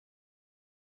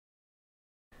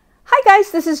Hi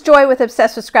guys, this is Joy with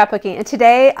Obsessed with Scrapbooking, and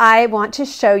today I want to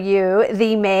show you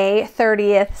the May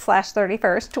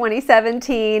 30th/31st,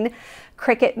 2017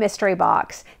 Cricut mystery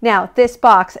box. Now, this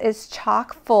box is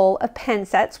chock full of pen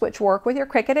sets which work with your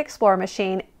Cricut Explorer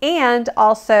machine and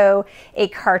also a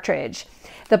cartridge.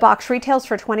 The box retails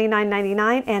for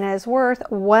 $29.99 and is worth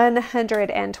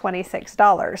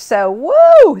 $126. So,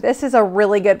 woo! This is a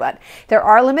really good one. There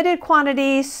are limited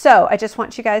quantities, so I just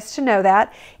want you guys to know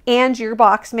that. And your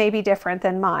box may be different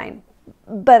than mine,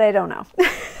 but I don't know.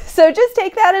 So just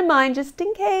take that in mind just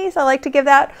in case. I like to give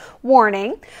that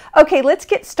warning. Okay, let's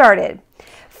get started.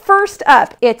 First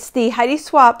up, it's the Heidi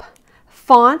Swapp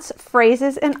fonts,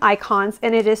 phrases, and icons,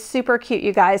 and it is super cute,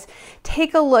 you guys.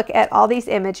 Take a look at all these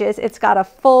images. It's got a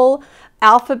full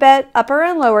alphabet, upper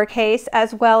and lowercase,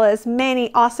 as well as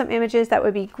many awesome images that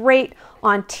would be great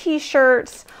on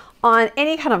t-shirts, on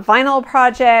any kind of vinyl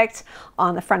project,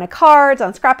 on the front of cards,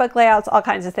 on scrapbook layouts, all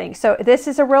kinds of things. So this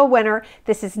is a real winner.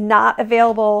 This is not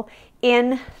available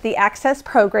in the Access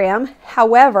program.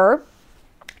 However,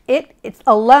 it's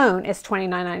alone is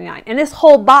 $29.99, and this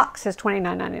whole box is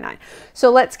 $29.99. So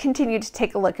let's continue to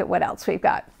take a look at what else we've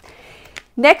got.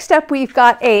 Next up, we've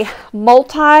got a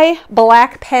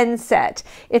multi-black pen set.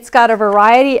 It's got a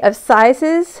variety of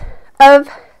sizes of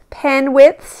pen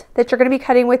widths that you're going to be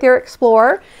cutting with your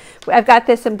Explorer. I've got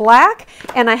this in black,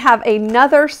 and I have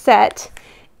another set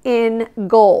in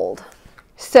gold.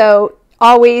 So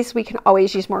we can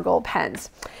always use more gold pens.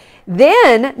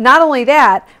 Then, not only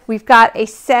that, we've got a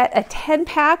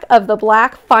 10-pack of the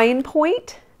black fine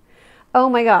point. Oh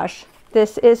my gosh,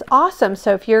 this is awesome.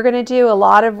 So if you're going to do a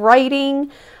lot of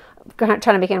writing, trying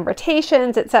to make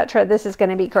invitations, etc., this is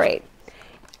going to be great.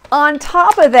 On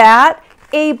top of that,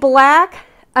 a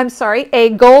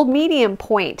gold medium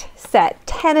point set.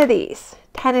 10 of these.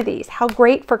 10 of these. How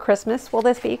great for Christmas will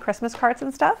this be? Christmas cards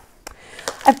and stuff.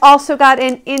 I've also got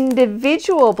an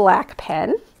individual black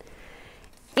pen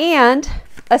and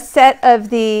a set of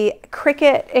the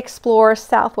Cricut Explorer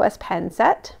Southwest pen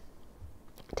set.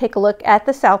 Take a look at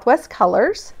the Southwest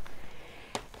colors.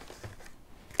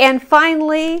 And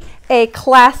finally, a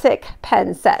classic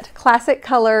pen set. Classic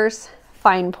colors,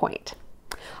 fine point.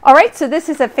 All right, so this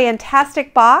is a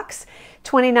fantastic box,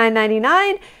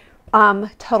 $29.99.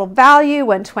 Total value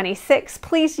 $126.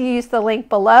 Please use the link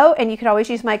below, and you can always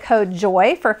use my code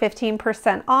JOY for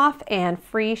 15% off and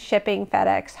free shipping,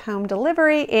 FedEx home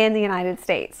delivery in the United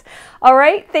States. All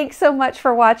right, thanks so much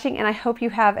for watching, and I hope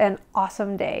you have an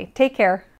awesome day. Take care.